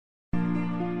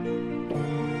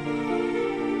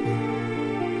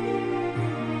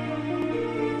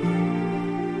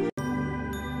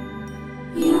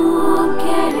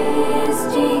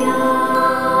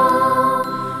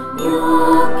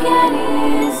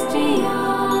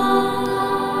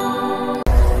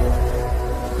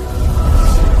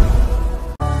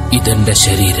ഇതെന്റെ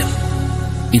ശരീരം,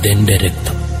 ഇതെന്റെ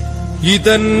രക്തം.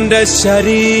 ഇതെന്റെ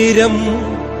ശരീരം,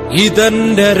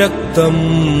 ഇതെന്റെ രക്തം,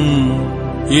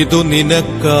 ഇതു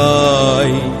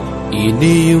നിനക്കായി,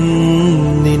 ഇനിയും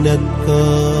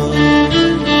നിനക്കായി.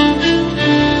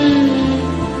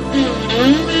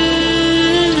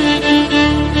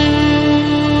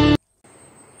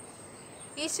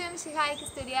 ഈശോം ശിഹായ്ക്ക്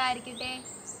സ്തുതിയായിരിക്കട്ടെ.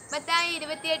 മത്തായി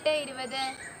 28:20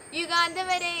 യുഗാന്തം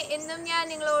വരെ എന്നും ഞാൻ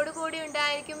നിങ്ങളോടുകൂടി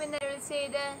ഉണ്ടായിരിക്കുമെന്ന് അരുളി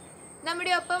ചെയ്ത്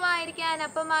നമ്മുടെ ഒപ്പമായിരിക്കാൻ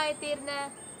അപ്പമായി തീർന്ന്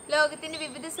ലോകത്തിന്റെ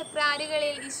വിവിധ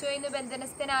സക്രാരികളിൽ ഈശോ ഇന്ന്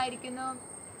ബന്ധനസ്ഥനായിരിക്കുന്നു.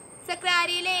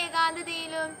 സക്രാരിയിലെ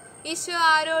ഏകാന്തതയിലും ഈശോ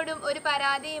ആരോടും ഒരു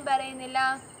പരാതിയും പറയുന്നില്ല.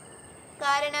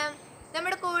 കാരണം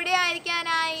നമ്മുടെ കൂടെ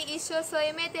ആയിരിക്കാനായി ഈശോ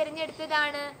സ്വയമേ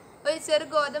തിരഞ്ഞെടുത്തതാണ് ഒരു ചെറു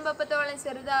ഗോതമ്പപ്പത്തോളം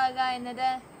ചെറുതാകുക എന്നത്.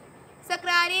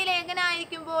 സക്രാരിയിൽ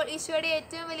ഏകനായിരിക്കുമ്പോൾ ഈശോയുടെ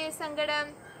ഏറ്റവും വലിയ സങ്കടം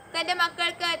തൻ്റെ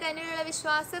മക്കൾക്ക് തന്നിലുള്ള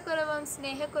വിശ്വാസക്കുറവും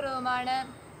സ്നേഹക്കുറവുമാണ്.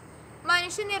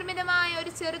 മനുഷ്യനിർമ്മിതമായ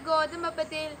ഒരു ചെറു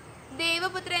ഗോതമ്പപ്പത്തിൽ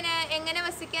ദൈവപുത്രന് എങ്ങനെ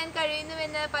വസിക്കാൻ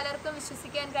കഴിയുന്നുവെന്ന് പലർക്കും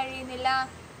വിശ്വസിക്കാൻ കഴിയുന്നില്ല.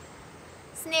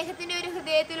 സ്നേഹത്തിൻ്റെ ഒരു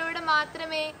ഹൃദയത്തിലൂടെ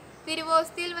മാത്രമേ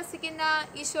തിരുവോസ്തിയിൽ വസിക്കുന്ന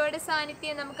ഈശോയുടെ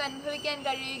സാന്നിധ്യം നമുക്ക് അനുഭവിക്കാൻ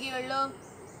കഴിയുകയുള്ളൂ.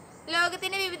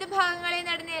 ലോകത്തിൻ്റെ വിവിധ ഭാഗങ്ങളിൽ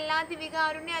നടന്ന എല്ലാ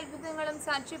ദിവ്യകാരുണ്യ അത്ഭുതങ്ങളും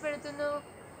സാക്ഷ്യപ്പെടുത്തുന്നു.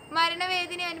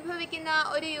 മരണവേദന അനുഭവിക്കുന്ന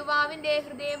ഒരു യുവാവിൻ്റെ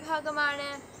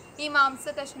ഹൃദയഭാഗമാണ് ഈ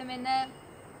മാംസകഷ്ണമെന്ന്.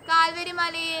 കാൽവരി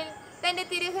മലയിൽ തൻ്റെ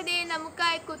തിരുഹൃദയം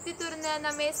നമുക്കായി കുത്തിത്തുറന്ന്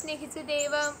നമ്മെ സ്നേഹിച്ച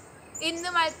ദൈവം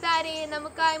ഇന്നും അൾത്താരയെ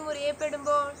നമുക്കായി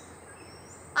മുറിയപ്പെടുമ്പോൾ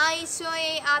ആ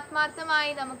ഈശോയെ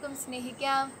ആത്മാർത്ഥമായി നമുക്കും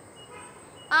സ്നേഹിക്കാം.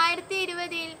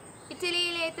 1920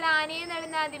 ഇറ്റലിയിലെ ത്രാനിയിൽ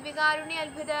നടന്ന ദിവ്യകാരുണ്യ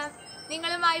അത്ഭുതം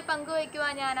നിങ്ങളുമായി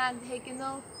പങ്കുവയ്ക്കുവാൻ ഞാൻ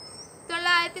ആഗ്രഹിക്കുന്നു.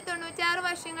 996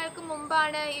 വർഷങ്ങൾക്ക്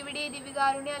മുമ്പാണ് ഇവിടെ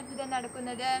ദിവ്യകാരുണ്യ അത്ഭുതം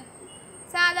നടക്കുന്നത്.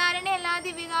 സാധാരണ എല്ലാ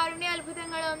ദിവ്യകാരുണ്യ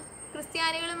അത്ഭുതങ്ങളും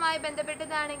ക്രിസ്ത്യാനികളുമായി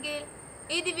ബന്ധപ്പെട്ടതാണെങ്കിൽ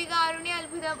ഈ ദിവ്യകാരുണ്യ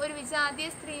അത്ഭുതം ഒരു വിജാതീയ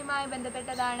സ്ത്രീയുമായി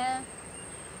ബന്ധപ്പെട്ടതാണ്.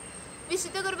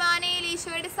 വിശുദ്ധ കുർബാനയിൽ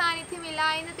ഈശോയുടെ സാന്നിധ്യമില്ല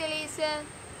എന്ന് തെളിയിച്ച്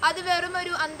അത് വെറും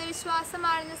ഒരു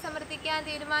അന്ധവിശ്വാസമാണെന്ന് സമർത്ഥിക്കാൻ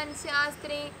തീരുമാനിച്ച ആ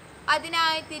സ്ത്രീ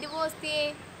അതിനായി തിരുവോസ്തിയെ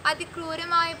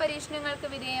അതിക്രൂരമായ പരീക്ഷണങ്ങൾക്ക്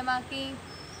വിധേയമാക്കി.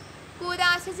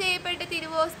 കൂദാശ ചെയ്യപ്പെട്ട്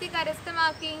തിരുവോസ്തി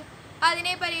കരസ്ഥമാക്കി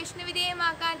അതിനെ പരീക്ഷണ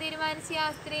വിധേയമാക്കാൻ തീരുമാനിച്ച ആ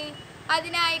സ്ത്രീ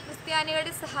അതിനായി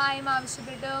ക്രിസ്ത്യാനികളുടെ സഹായം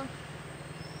ആവശ്യപ്പെട്ടു.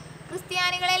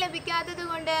 ക്രിസ്ത്യാനികളെ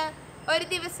ലഭിക്കാത്തതുകൊണ്ട് ഒരു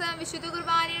ദിവസം വിശുദ്ധ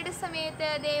കുർബാനയുടെ സമയത്ത്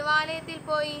ദേവാലയത്തിൽ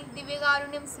പോയി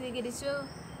ദിവ്യകാരുണ്യം സ്വീകരിച്ചു.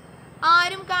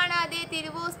 ആരും കാണാതെ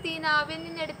തിരുവോസ്തി നാവിൽ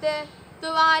നിന്നെടുത്ത്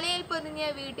തുവാലയിൽ പൊതിഞ്ഞ്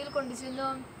വീട്ടിൽ കൊണ്ടുചെന്നു.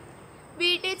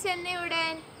 വീട്ടിൽ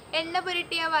ചെന്നയുടൻ എണ്ണ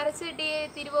പുരട്ടിയ വറച്ചട്ടിയെ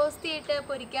തിരുവോസ്തിയിട്ട്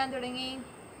പൊരിക്കാൻ തുടങ്ങി.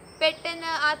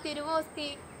 പെട്ടെന്ന് ആ തിരുവോസ്തി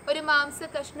ഒരു മാംസ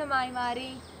കഷ്ണമായി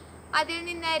മാറി. അതിൽ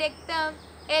നിന്ന് രക്തം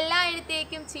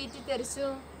എല്ലായിടത്തേക്കും ചീറ്റിത്തെറിച്ചു.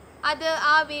 അത്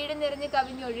ആ വീട് നിറഞ്ഞ്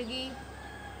കവിഞ്ഞൊഴുകി.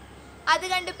 അത്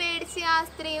കണ്ട് പേടിച്ച് ആ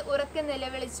സ്ത്രീ ഉറക്കെ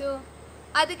നിലവിളിച്ചു.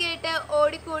 അത് കേട്ട്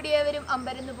ഓടിക്കൂടിയവരും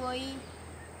അമ്പരന്നുപോയി.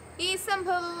 ഈ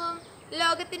സംഭവവും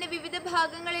ലോകത്തിന്റെ വിവിധ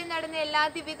ഭാഗങ്ങളിൽ നടന്ന എല്ലാ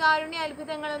ദിവ്യകാരുണ്യ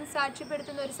അത്ഭുതങ്ങളും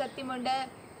സാക്ഷ്യപ്പെടുത്തുന്ന ഒരു സത്യമുണ്ട്.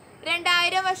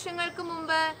 2000 വർഷങ്ങൾക്ക്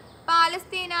മുമ്പ്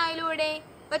പാലസ്തീനയിലൂടെ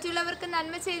മറ്റുള്ളവർക്ക്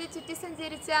നന്മ ചെയ്ത് ചുറ്റി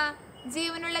സഞ്ചരിച്ച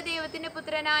ജീവനുള്ള ദൈവത്തിന്റെ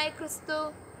പുത്രനായ ക്രിസ്തു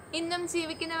ഇന്നും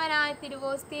ജീവിക്കുന്നവനായ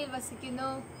തിരുവോസ്തിയിൽ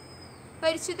വസിക്കുന്നു.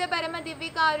 പരിശുദ്ധ പരമ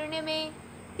ദിവ്യകാരുണ്യമേ,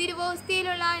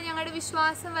 തിരുവോസ്തിയിലുള്ള ഞങ്ങളുടെ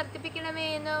വിശ്വാസം വർദ്ധിപ്പിക്കണമേ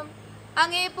എന്നും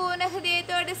അങ്ങയെ പൂർണ്ണ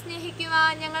ഹൃദയത്തോടെ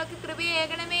സ്നേഹിക്കുവാൻ ഞങ്ങൾക്ക്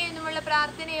കൃപയേകണമേ എന്നുമുള്ള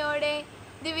പ്രാർത്ഥനയോടെ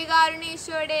ദിവ്യകാരുണ്യ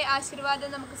ഈശോയുടെ ആശീർവാദം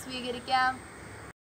നമുക്ക് സ്വീകരിക്കാം.